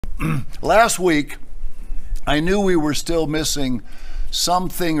Last week, I knew we were still missing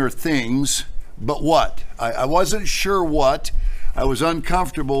something or things, but what? I wasn't sure what. I was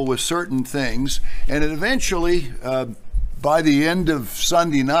uncomfortable with certain things, and it eventually, by the end of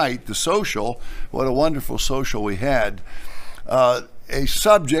Sunday night, the social, what a wonderful social we had, a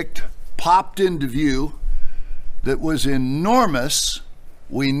subject popped into view that was enormous.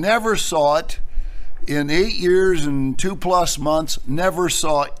 We never saw it in 8 years and 2+ months, never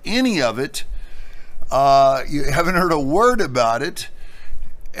saw any of it. You haven't heard a word about it,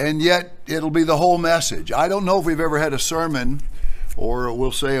 and yet it'll be the whole message. I don't know if we've ever had a sermon, or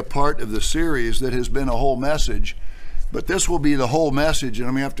we'll say a part of the series that has been a whole message, but this will be the whole message, and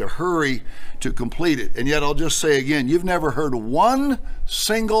I'm going to have to hurry to complete it. And yet I'll just say again, you've never heard one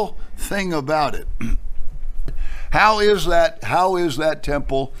single thing about it. How is that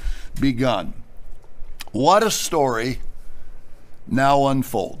temple begun? What a story now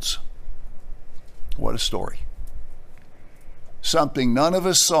unfolds. What a story. Something none of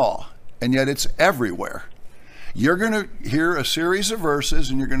us saw, and yet it's everywhere. You're going to hear a series of verses,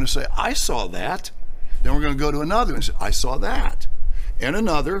 and you're going to say, I saw that. Then we're going to go to another and say, I saw that. And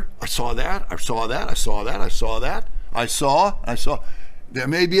another, I saw that, I saw that, I saw that, I saw that, I saw. There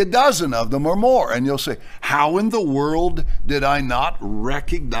may be a dozen of them or more, and you'll say, how in the world did I not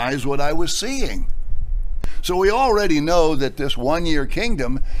recognize what I was seeing? So we already know that this 1 year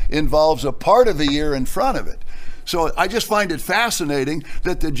kingdom involves a part of the year in front of it. So I just find it fascinating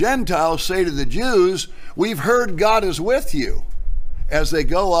that the Gentiles say to the Jews, we've heard God is with you, as they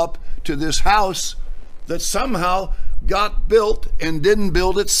go up to this house that somehow got built and didn't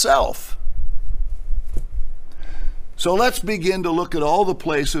build itself. So let's begin to look at all the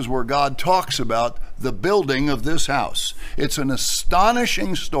places where God talks about the building of this house. It's an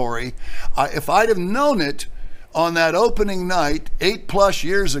astonishing story. If I'd have known it on that opening night 8+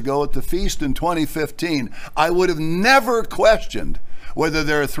 years ago at the feast in 2015, I would have never questioned whether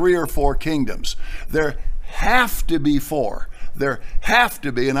there are 3 or 4 kingdoms. There have to be 4. There have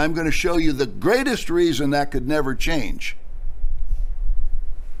to be, and I'm going to show you the greatest reason that could never change.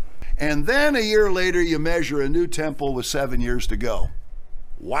 And then a year later, you measure a new temple with 7 years to go.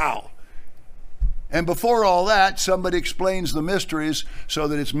 Wow. And before all that, somebody explains the mysteries so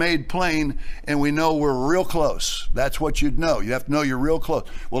that it's made plain and we know we're real close. That's what you'd know. You have to know you're real close.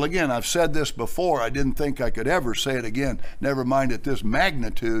 Well, again, I've said this before. I didn't think I could ever say it again. Never mind at this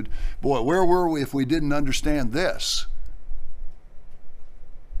magnitude. Boy, where were we if we didn't understand this?